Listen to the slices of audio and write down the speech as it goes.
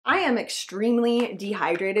am extremely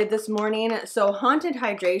dehydrated this morning, so haunted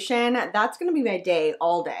hydration, that's gonna be my day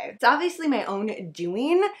all day. It's obviously my own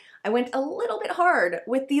doing. I went a little bit hard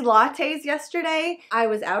with the lattes yesterday. I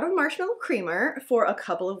was out of marshmallow creamer for a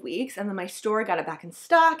couple of weeks and then my store got it back in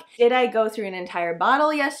stock. Did I go through an entire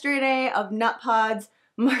bottle yesterday of Nut Pods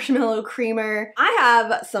marshmallow creamer? I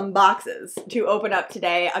have some boxes to open up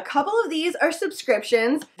today. A couple of these are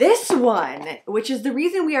subscriptions. This one, which is the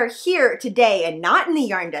reason we are here today and not in the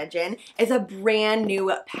yarn dungeon, is a brand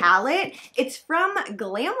new palette. It's from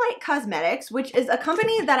Glamlight Cosmetics, which is a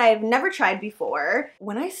company that I've never tried before.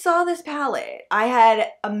 When I saw this palette, I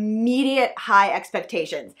had immediate high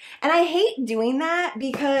expectations. And I hate doing that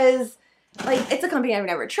because, like, it's a company I've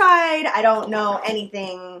never tried. I don't know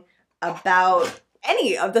anything about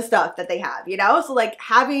any of the stuff that they have, you know? So like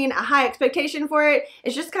having a high expectation for it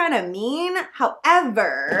is just kind of mean.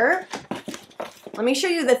 However, let me show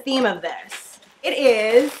you the theme of this. It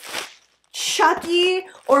is Chucky,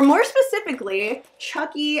 or more specifically,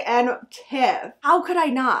 Chucky and Tiff. How could I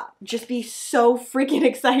not just be so freaking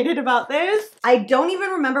excited about this? I don't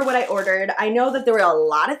even remember what I ordered. I know that there were a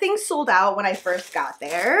lot of things sold out when I first got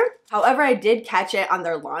there. However, I did catch it on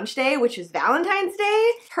their launch day, which is Valentine's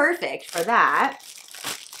Day. Perfect for that.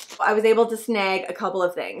 I was able to snag a couple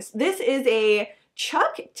of things. This is a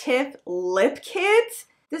Chuck Tiff lip kit.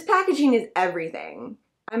 This packaging is everything.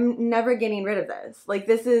 I'm never getting rid of this. Like,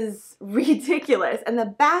 this is ridiculous. And the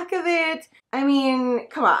back of it, I mean,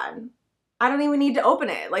 come on. I don't even need to open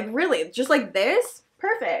it. Like, really, just like this?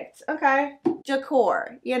 Perfect. Okay.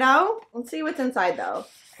 Decor, you know? Let's see what's inside, though.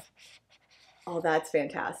 Oh, that's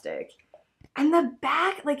fantastic. And the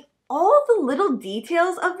back, like, all the little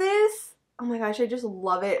details of this, oh my gosh, I just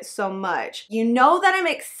love it so much. You know that I'm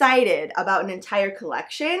excited about an entire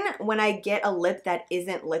collection when I get a lip that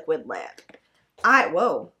isn't liquid lip.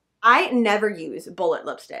 I never use bullet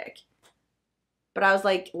lipstick, but I was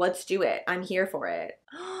like, let's do it. I'm here for it.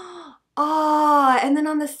 Oh, and then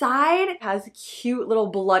on the side, it has cute little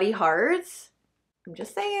bloody hearts. I'm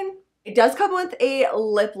just saying. It does come with a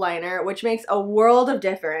lip liner, which makes a world of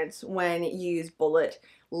difference when you use bullet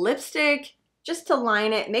lipstick, just to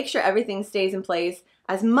line it, make sure everything stays in place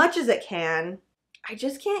as much as it can. I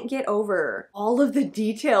just can't get over all of the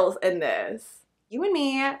details in this. You and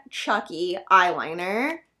Me, Chucky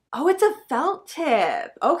eyeliner. Oh, it's a felt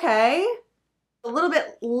tip. Okay. A little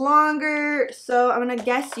bit longer, so I'm gonna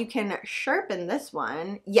guess you can sharpen this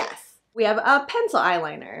one. Yes. We have a pencil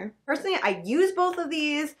eyeliner. Personally, I use both of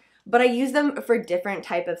these, but I use them for different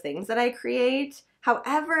type of things that I create.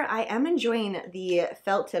 However, I am enjoying the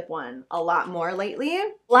felt tip one a lot more lately.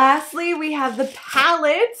 Lastly, we have the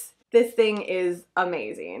palette. This thing is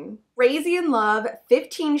amazing. Crazy in Love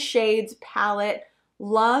 15 Shades palette.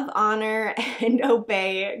 Love, Honor, and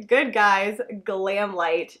Obey. Good Guys,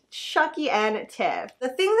 Glamlight, Chucky and Tiff. The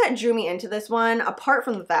thing that drew me into this one, apart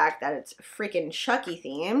from the fact that it's freaking Chucky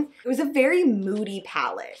themed, it was a very moody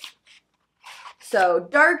palette. So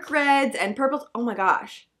dark reds and purples. Oh my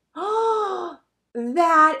gosh. Oh,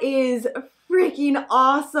 that is freaking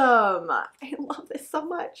awesome. I love this so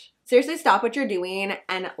much. Seriously, stop what you're doing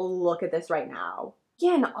and look at this right now.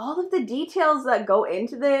 Again, all of the details that go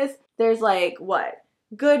into this, there's like, what?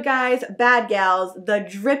 Good Guys, Bad Gals, the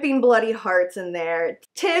dripping bloody hearts in there,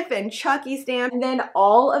 Tiff and Chucky stamp, and then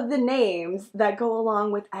all of the names that go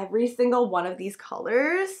along with every single one of these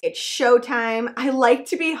colors. It's Showtime, I Like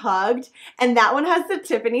to Be Hugged, and that one has the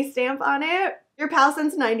Tiffany stamp on it. Your Pal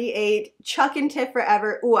Since 98, Chuck and Tiff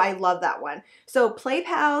Forever. Ooh, I love that one. So Play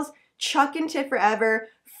Pals, Chuck and Tiff Forever,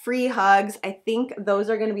 Free Hugs. I think those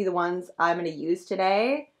are gonna be the ones I'm gonna use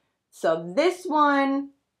today. So this one,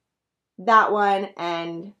 that one,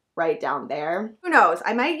 and right down there. Who knows?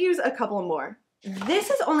 I might use a couple more. This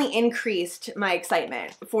has only increased my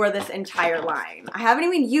excitement for this entire line. I haven't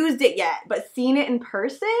even used it yet, but seeing it in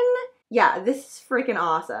person, yeah, this is freaking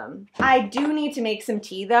awesome. I do need to make some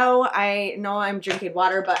tea though. I know I'm drinking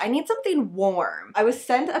water, but I need something warm. I was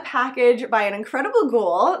sent a package by an incredible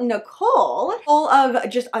ghoul, Nicole, full of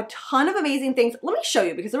just a ton of amazing things. Let me show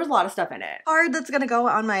you because there was a lot of stuff in it. Card that's gonna go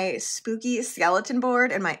on my spooky skeleton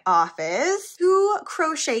board in my office. 2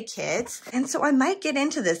 crochet kits. And so I might get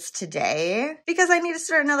into this today because I need to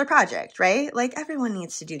start another project, right? Like everyone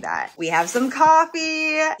needs to do that. We have some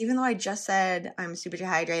coffee. Even though I just said I'm super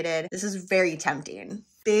dehydrated, this is very tempting.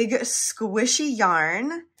 Big squishy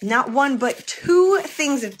yarn. Not 1, but 2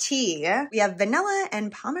 things of tea. We have vanilla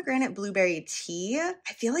and pomegranate blueberry tea.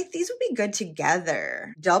 I feel like these would be good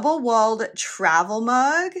together. Double-walled travel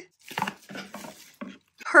mug.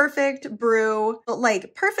 perfect brew, but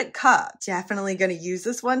like perfect cup. Definitely gonna use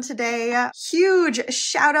this one today. Huge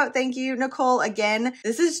shout out, thank you, Nicole, again.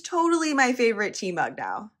 This is totally my favorite tea mug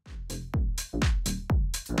now.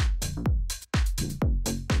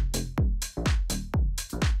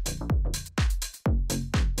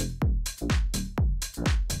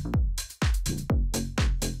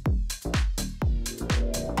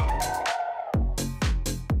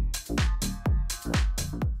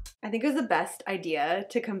 I think it was the best idea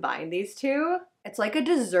to combine these two. It's like a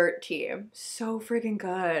dessert tea. So freaking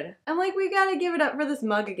good. I'm like, we gotta give it up for this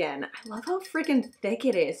mug again. I love how freaking thick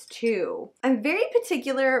it is too. I'm very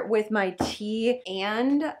particular with my tea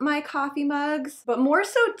and my coffee mugs, but more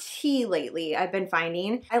so tea lately, I've been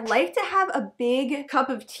finding. I like to have a big cup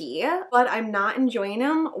of tea, but I'm not enjoying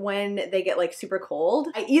them when they get like super cold.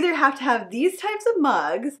 I either have to have these types of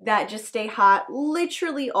mugs that just stay hot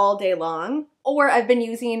literally all day long, or I've been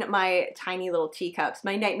using my tiny little teacups,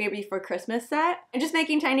 my Nightmare Before Christmas set, and just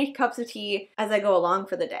making tiny cups of tea as I go along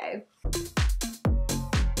for the day.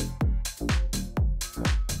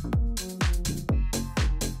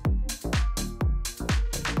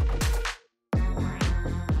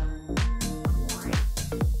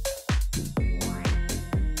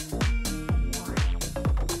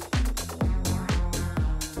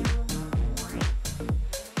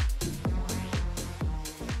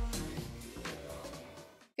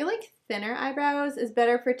 I feel like thinner eyebrows is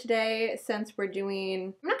better for today since we're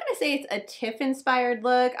doing, I'm not gonna say it's a Tiff inspired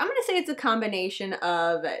look. I'm gonna say it's a combination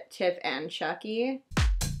of Tiff and Chucky.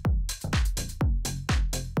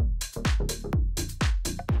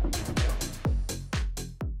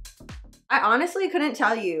 I honestly couldn't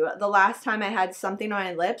tell you the last time I had something on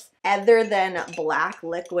my lips other than black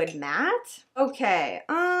liquid matte. Okay,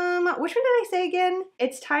 which one did I say again?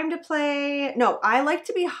 It's time to play, no, I like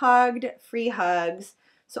to be hugged, free hugs.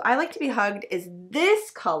 So I like to be hugged is this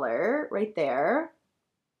color right there.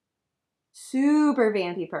 Super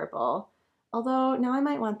vampy purple. Although now I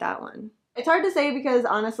might want that one. It's hard to say because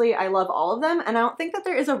honestly, I love all of them and I don't think that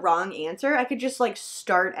there is a wrong answer. I could just like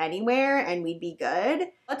start anywhere and we'd be good.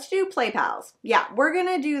 Let's do Play Pals. Yeah, we're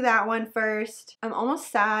gonna do that one first. I'm almost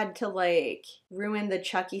sad to like ruin the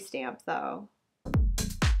Chucky stamp though.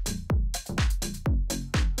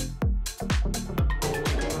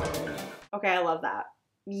 Okay, I love that.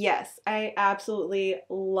 Yes, I absolutely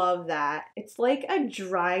love that. It's like a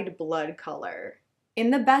dried blood color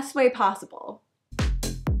in the best way possible.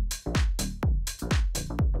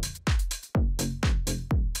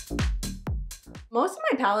 Most of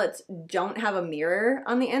my palettes don't have a mirror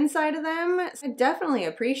on the inside of them, so I definitely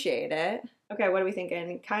appreciate it. Okay, what are we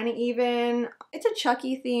thinking? Kind of even. It's a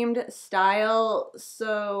Chucky themed style,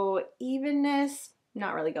 so evenness,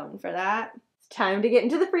 not really going for that. It's time to get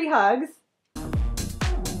into the free hugs.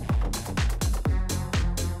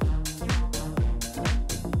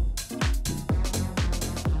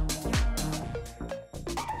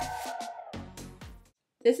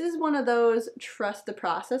 This is one of those trust the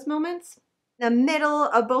process moments. In the middle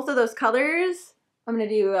of both of those colors, I'm gonna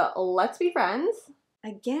do Let's Be Friends.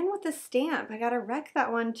 Again with the stamp, I gotta wreck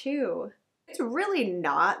that one too. It's really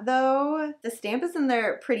not though. The stamp is in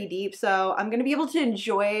there pretty deep, so I'm gonna be able to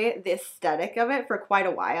enjoy the aesthetic of it for quite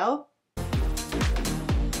a while. I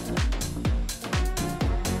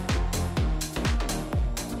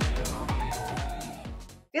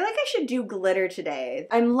feel like I should do glitter today.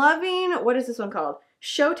 I'm loving, what is this one called?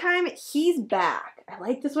 Showtime, He's Back. I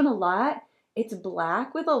like this one a lot. It's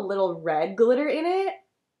black with a little red glitter in it.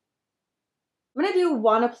 I'm gonna do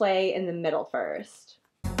Wanna Play in the middle first.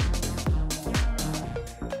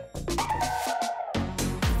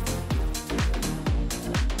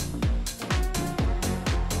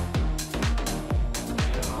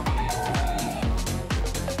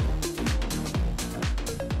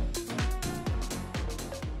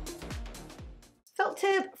 Felt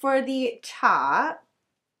tip for the top.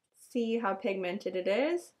 See how pigmented it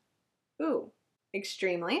is. Ooh,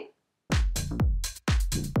 extremely.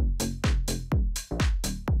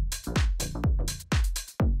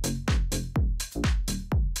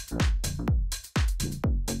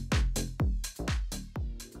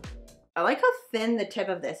 I like how thin the tip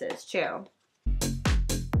of this is too.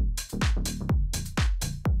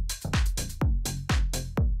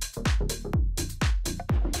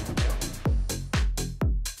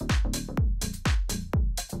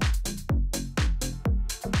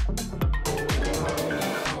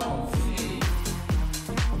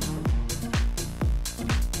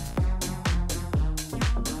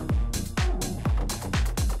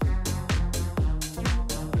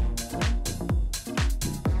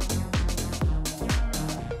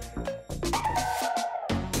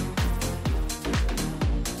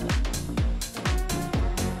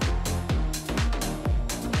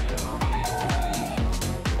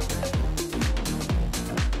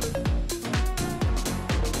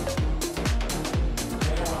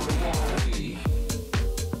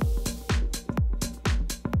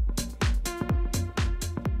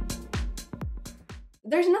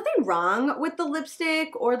 There's nothing wrong with the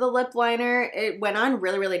lipstick or the lip liner. It went on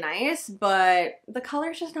really, really nice, but the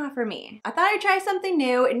color's just not for me. I thought I'd try something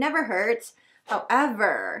new. It never hurts.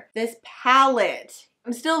 However, this palette,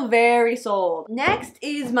 I'm still very sold. Next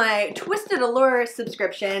is my Twisted Allure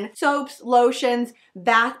subscription. Soaps, lotions,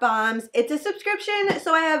 bath bombs. It's a subscription,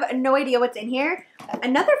 so I have no idea what's in here.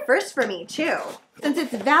 Another first for me too. Since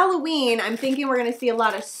it's Halloween, I'm thinking we're gonna see a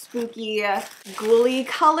lot of spooky, ghouly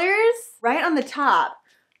colors. Right on the top,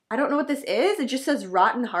 I don't know what this is. It just says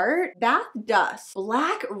Rotten Heart. Bath Dust.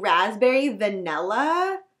 Black Raspberry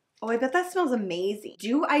Vanilla. Oh, I bet that smells amazing.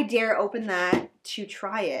 Do I dare open that to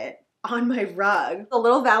try it on my rug? A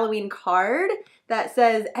little Halloween card that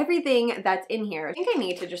says everything that's in here. I think I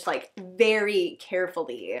need to just like very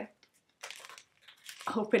carefully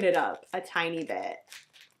open it up a tiny bit.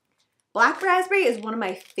 Black Raspberry is one of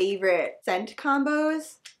my favorite scent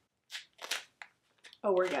combos.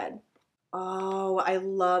 Oh, we're good. Oh, I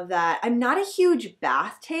love that. I'm not a huge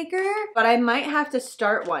bath taker, but I might have to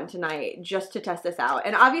start one tonight just to test this out.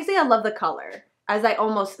 And obviously I love the color, as I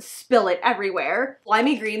almost spill it everywhere.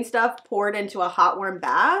 Slimy green stuff poured into a hot, warm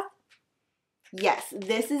bath. Yes,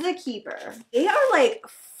 this is a keeper. They are like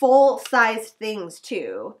full-size things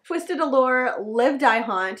too. Twisted Allure, Live Die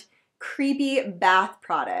Haunt, creepy bath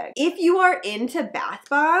product. If you are into bath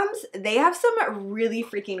bombs, they have some really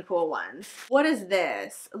freaking cool ones. What is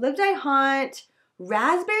this? Live Die Haunt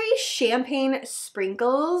Raspberry Champagne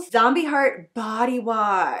Sprinkles Zombie Heart Body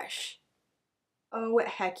Wash. Oh,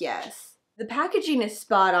 heck yes. The packaging is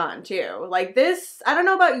spot on too. Like this, I don't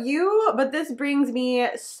know about you, but this brings me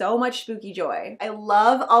so much spooky joy. I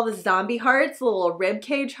love all the zombie hearts, the little rib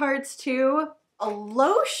cage hearts too. A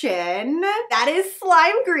lotion that is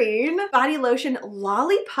slime green. Body lotion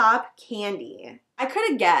Lollipop Candy. I could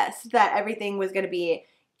have guessed that everything was gonna be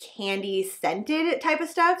candy scented type of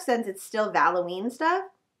stuff since it's still Halloween stuff.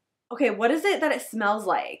 Okay, what is it that it smells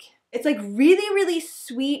like? It's like really, really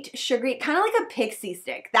sweet, sugary, kind of like a pixie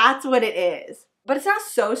stick. That's what it is. But it's not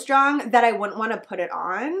so strong that I wouldn't want to put it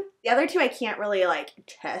on. The other two I can't really like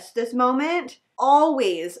test this moment.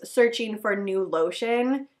 Always searching for new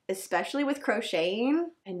lotion, especially with crocheting.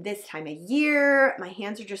 And this time of year, my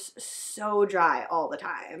hands are just so dry all the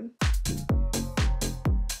time.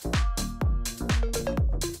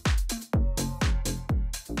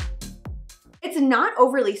 It's not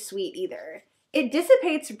overly sweet either. It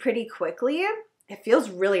dissipates pretty quickly. It feels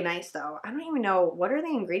really nice though. I don't even know, what are the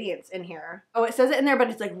ingredients in here? Oh, it says it in there, but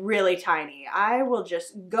it's like really tiny. I will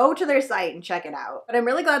just go to their site and check it out. But I'm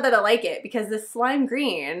really glad that I like it because this slime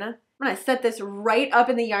green, I'm gonna set this right up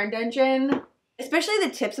in the yarn dungeon, especially the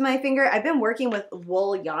tips of my finger. I've been working with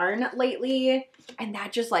wool yarn lately and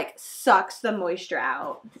that just like sucks the moisture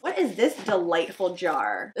out. What is this delightful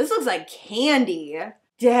jar? This looks like candy.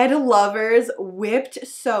 Dead Lovers Whipped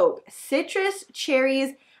Soap, citrus,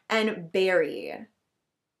 cherries, and berry.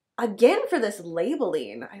 Again for this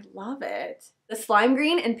labeling, I love it. The slime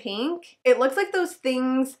green and pink, it looks like those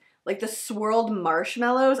things, like the swirled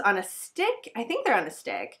marshmallows on a stick. I think they're on a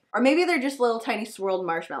stick. Or maybe they're just little tiny swirled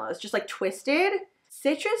marshmallows, just like twisted.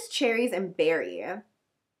 Citrus, cherries, and berry.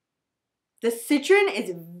 The citron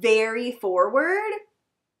is very forward,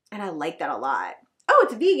 and I like that a lot. Oh,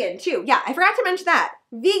 it's vegan too. Yeah, I forgot to mention that.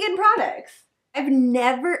 Vegan products. I've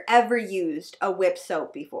never ever used a whip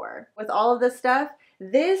soap before. With all of this stuff,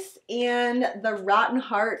 this and the Rotten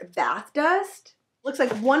Heart bath dust. Looks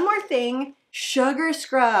like one more thing. Sugar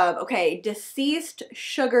scrub. Okay, deceased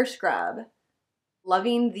sugar scrub.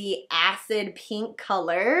 Loving the acid pink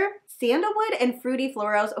color. Sandalwood and fruity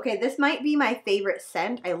florals. Okay, this might be my favorite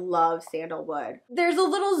scent. I love sandalwood. There's a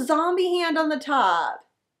little zombie hand on the top.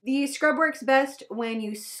 The scrub works best when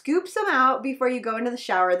you scoop some out before you go into the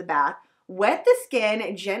shower or the bath. Wet the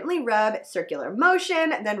skin, gently rub, circular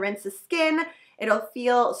motion, then rinse the skin. It'll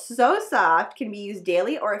feel so soft, can be used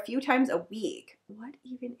daily or a few times a week. What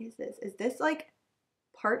even is this? Is this like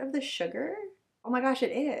part of the sugar? Oh my gosh,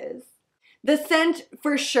 it is. The scent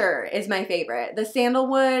for sure is my favorite. The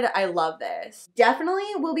sandalwood, I love this.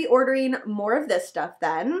 Definitely will be ordering more of this stuff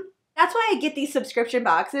then. That's why I get these subscription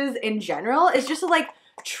boxes in general, is just to like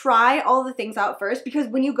try all the things out first, because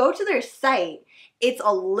when you go to their site, it's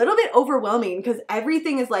a little bit overwhelming because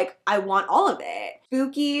everything is like, I want all of it.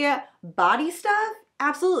 Spooky body stuff,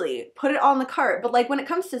 absolutely, put it all in the cart. But like when it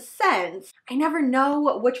comes to scents, I never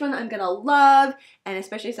know which one I'm gonna love, and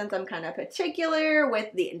especially since I'm kind of particular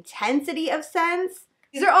with the intensity of scents.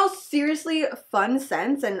 These are all seriously fun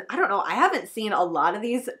scents, and I don't know, I haven't seen a lot of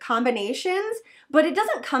these combinations, but it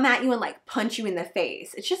doesn't come at you and like punch you in the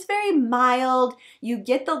face. It's just very mild. You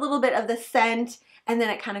get the little bit of the scent and then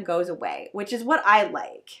it kind of goes away, which is what I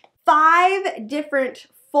like. 5 different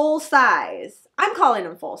full size. I'm calling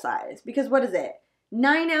them full size because what is it?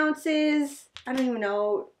 9 ounces. I don't even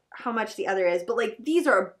know how much the other is, but like these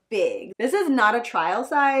are big. This is not a trial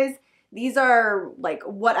size. These are like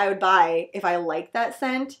what I would buy if I like that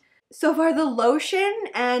scent. So far, the lotion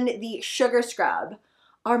and the sugar scrub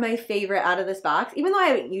are my favorite out of this box. Even though I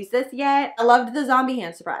haven't used this yet, I loved the zombie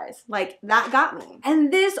hand surprise. Like, that got me.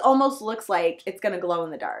 And this almost looks like it's gonna glow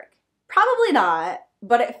in the dark. Probably not,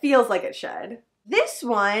 but it feels like it should. This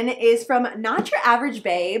one is from Not Your Average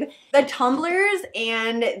Babe. The tumblers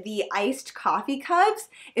and the iced coffee cups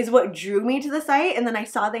is what drew me to the site, and then I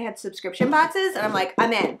saw they had subscription boxes, and I'm like,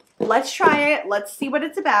 I'm in. Let's try it. Let's see what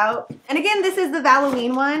it's about. And again, this is the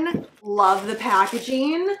Halloween one. Love the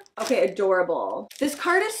packaging. Okay, adorable. This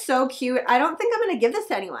card is so cute. I don't think I'm gonna give this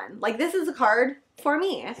to anyone. Like, this is a card for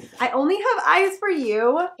me. I only have eyes for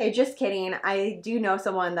you. Okay, just kidding. I do know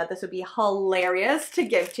someone that this would be hilarious to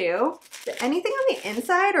give to. Is there anything on the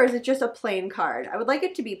inside or is it just a plain card? I would like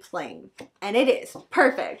it to be plain. And it is.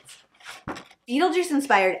 Perfect. Beetlejuice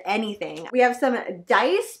inspired anything. We have some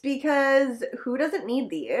dice because who doesn't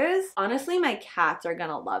need these? Honestly, my cats are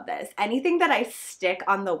gonna love this. Anything that I stick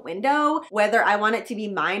on the window, whether I want it to be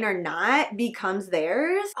mine or not, becomes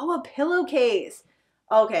theirs. Oh, a pillowcase.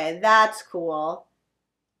 Okay, that's cool.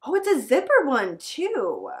 Oh, it's a zipper one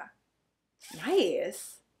too.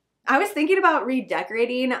 Nice. I was thinking about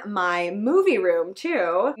redecorating my movie room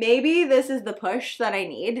too. Maybe this is the push that I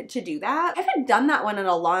need to do that. I haven't done that one in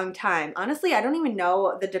a long time. Honestly, I don't even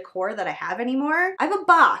know the decor that I have anymore. I have a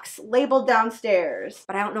box labeled downstairs,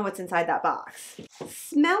 but I don't know what's inside that box.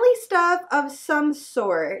 Smelly stuff of some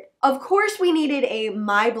sort. Of course, we needed a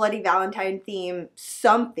My Bloody Valentine theme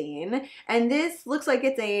something. And this looks like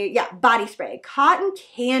it's a, yeah, body spray. Cotton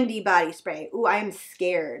candy body spray. Ooh, I am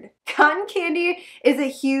scared. Cotton candy is a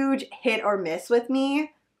huge hit or miss with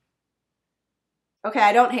me. Okay,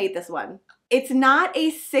 I don't hate this one. It's not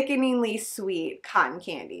a sickeningly sweet cotton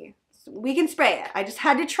candy. We can spray it. I just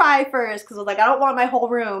had to try first because I was like, I don't want my whole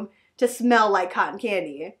room to smell like cotton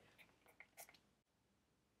candy.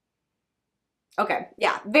 Okay,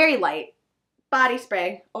 yeah, very light. Body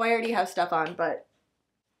spray. Oh, I already have stuff on, but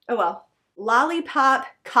oh well. Lollipop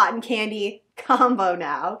cotton candy combo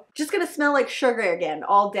now. Just gonna smell like sugar again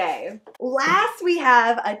all day. Last, we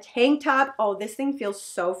have a tank top. Oh, this thing feels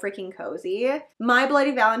so freaking cozy. My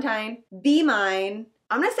Bloody Valentine, Be Mine.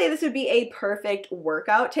 I'm gonna say this would be a perfect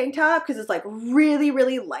workout tank top because it's like really,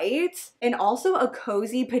 really light. And also a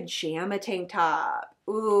cozy pajama tank top.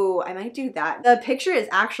 Ooh, I might do that. The picture is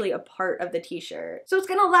actually a part of the t-shirt. So it's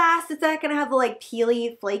gonna last. It's not gonna have the like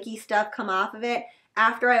peely, flaky stuff come off of it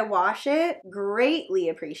after I wash it. Greatly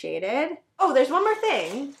appreciated. Oh, there's one more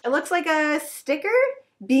thing. It looks like a sticker.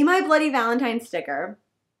 Be My Bloody Valentine sticker.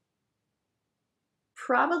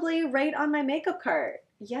 Probably right on my makeup cart.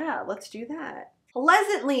 Yeah, let's do that.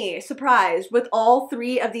 Pleasantly surprised with all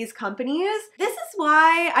 3 of these companies. This is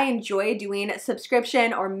why I enjoy doing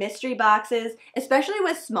subscription or mystery boxes, especially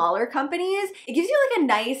with smaller companies. It gives you like a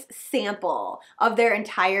nice sample of their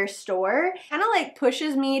entire store. Kind of like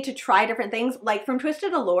pushes me to try different things. Like from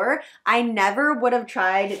Twisted Allure, I never would have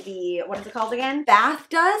tried the, what is it called again? Bath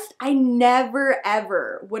dust. I never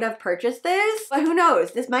ever would have purchased this, but who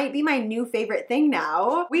knows? This might be my new favorite thing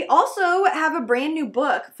now. We also have a brand new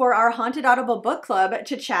book for our Haunted Audible book club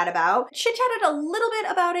to chat about. Chit-chatted a little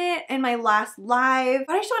bit about it in my last live,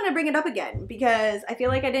 but I just wanted to bring it up again because I feel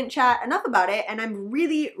like I didn't chat enough about it and I'm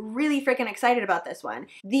really, really freaking excited about this one.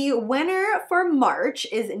 The winner for March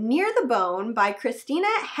is Near the Bone by Christina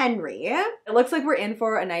Henry. It looks like we're in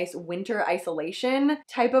for a nice winter isolation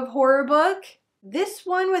type of horror book. This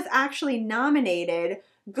one was actually nominated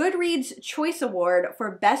Goodreads Choice Award for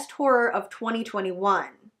Best Horror of 2021.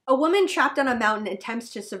 A woman trapped on a mountain attempts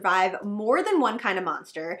to survive more than one kind of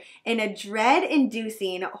monster in a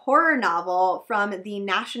dread-inducing horror novel from the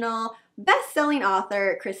national best-selling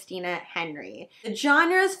author Christina Henry. The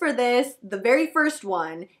genres for this, the very first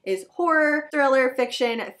one, is horror, thriller,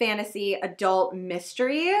 fiction, fantasy, adult,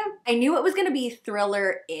 mystery. I knew it was gonna be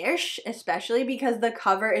thriller-ish, especially because the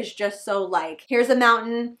cover is just so like, here's a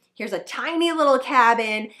mountain, here's a tiny little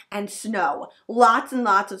cabin, and snow. Lots and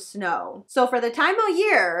lots of snow. So for the time of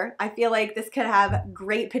year, I feel like this could have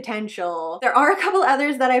great potential. There are a couple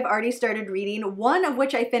others that I've already started reading, one of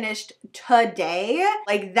which I finished today.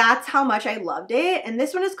 Like, that's how much I loved it. And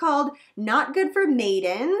this one is called Not Good for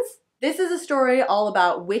Maidens. This is a story all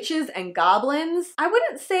about witches and goblins. I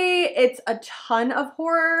wouldn't say it's a ton of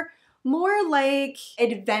horror, more like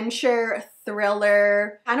adventure,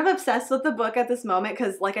 thriller. Kind of obsessed with the book at this moment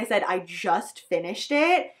because, like I said, I just finished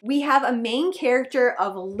it. We have a main character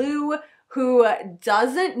of Lou who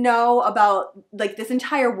doesn't know about like this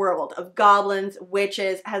entire world of goblins,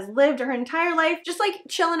 witches, has lived her entire life just like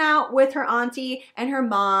chilling out with her auntie and her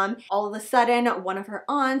mom. All of a sudden, one of her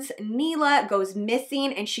aunts, Neela, goes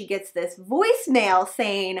missing and she gets this voicemail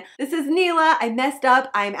saying, "This is Neela, I messed up,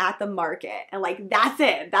 I'm at the market." And like, that's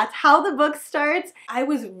it. That's how the book starts. I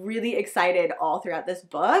was really excited all throughout this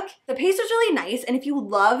book. The pace was really nice, and if you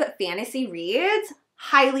love fantasy reads,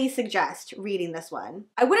 highly suggest reading this one.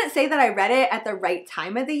 I wouldn't say that I read it at the right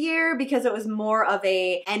time of the year because it was more of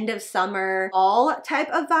a end of summer, fall type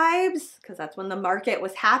of vibes, because that's when the market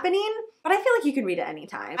was happening. But I feel like you can read it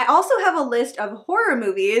anytime. I also have a list of horror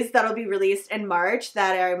movies that'll be released in March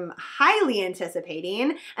that I'm highly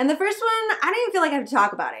anticipating. And the first one, I don't even feel like I have to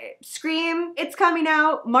talk about it. Scream, it's coming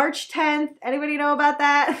out March 10th. Anybody know about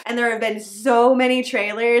that? And there have been so many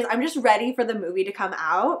trailers. I'm just ready for the movie to come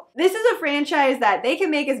out. This is a franchise that they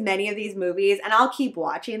can make as many of these movies and I'll keep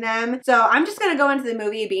watching them. So I'm just gonna go into the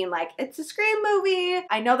movie being like, it's a Scream movie.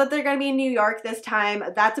 I know that they're gonna be in New York this time.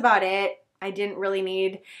 That's about it. I didn't really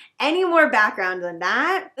need any more background than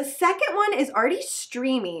that. The second one is already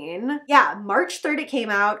streaming. Yeah, March 3rd it came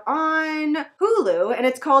out on Hulu and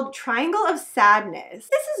it's called Triangle of Sadness.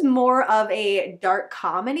 This is more of a dark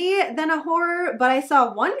comedy than a horror, but I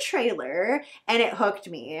saw one trailer and it hooked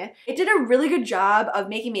me. It did a really good job of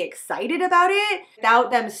making me excited about it without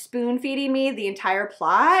them spoon feeding me the entire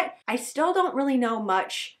plot. I still don't really know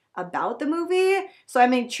much about the movie, so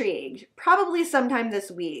I'm intrigued. Probably sometime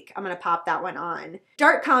this week, I'm gonna pop that one on.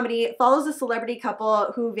 Dark comedy follows a celebrity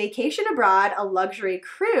couple who vacation abroad a luxury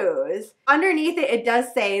cruise. Underneath it, it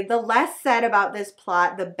does say, the less said about this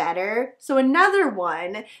plot, the better. So another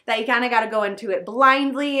one that you kind of gotta go into it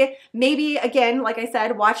blindly. Maybe, again, like I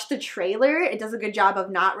said, watch the trailer. It does a good job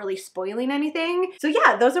of not really spoiling anything. So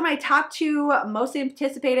yeah, those are my top 2 most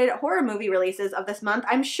anticipated horror movie releases of this month.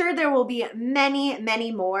 I'm sure there will be many,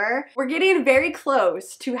 many more. We're getting very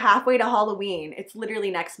close to halfway to Halloween. It's literally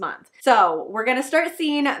next month. So we're gonna start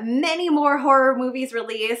seeing many more horror movies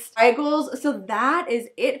released. All right, ghouls, so that is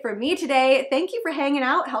it for me today. Thank you for hanging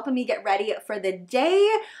out, helping me get ready for the day.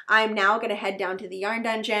 I'm now gonna head down to the yarn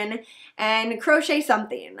dungeon and crochet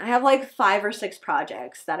something. I have like 5 or 6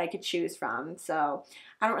 projects that I could choose from, so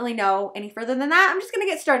I don't really know any further than that. I'm just gonna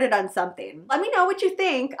get started on something. Let me know what you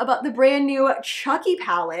think about the brand new Chucky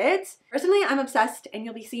palette. Personally, I'm obsessed and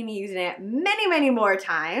you'll be seeing me using it many, many more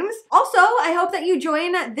times. Also, I hope that you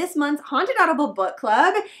join this month's Haunted Audible book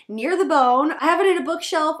club, Near the Bone. I have it in a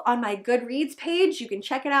bookshelf on my Goodreads page. You can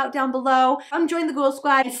check it out down below. Come join the Ghoul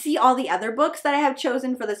Squad and see all the other books that I have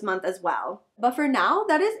chosen for this month as well. But for now,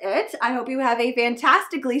 that is it. I hope you have a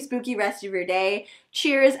fantastically spooky rest of your day.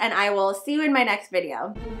 Cheers, and I will see you in my next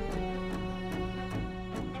video.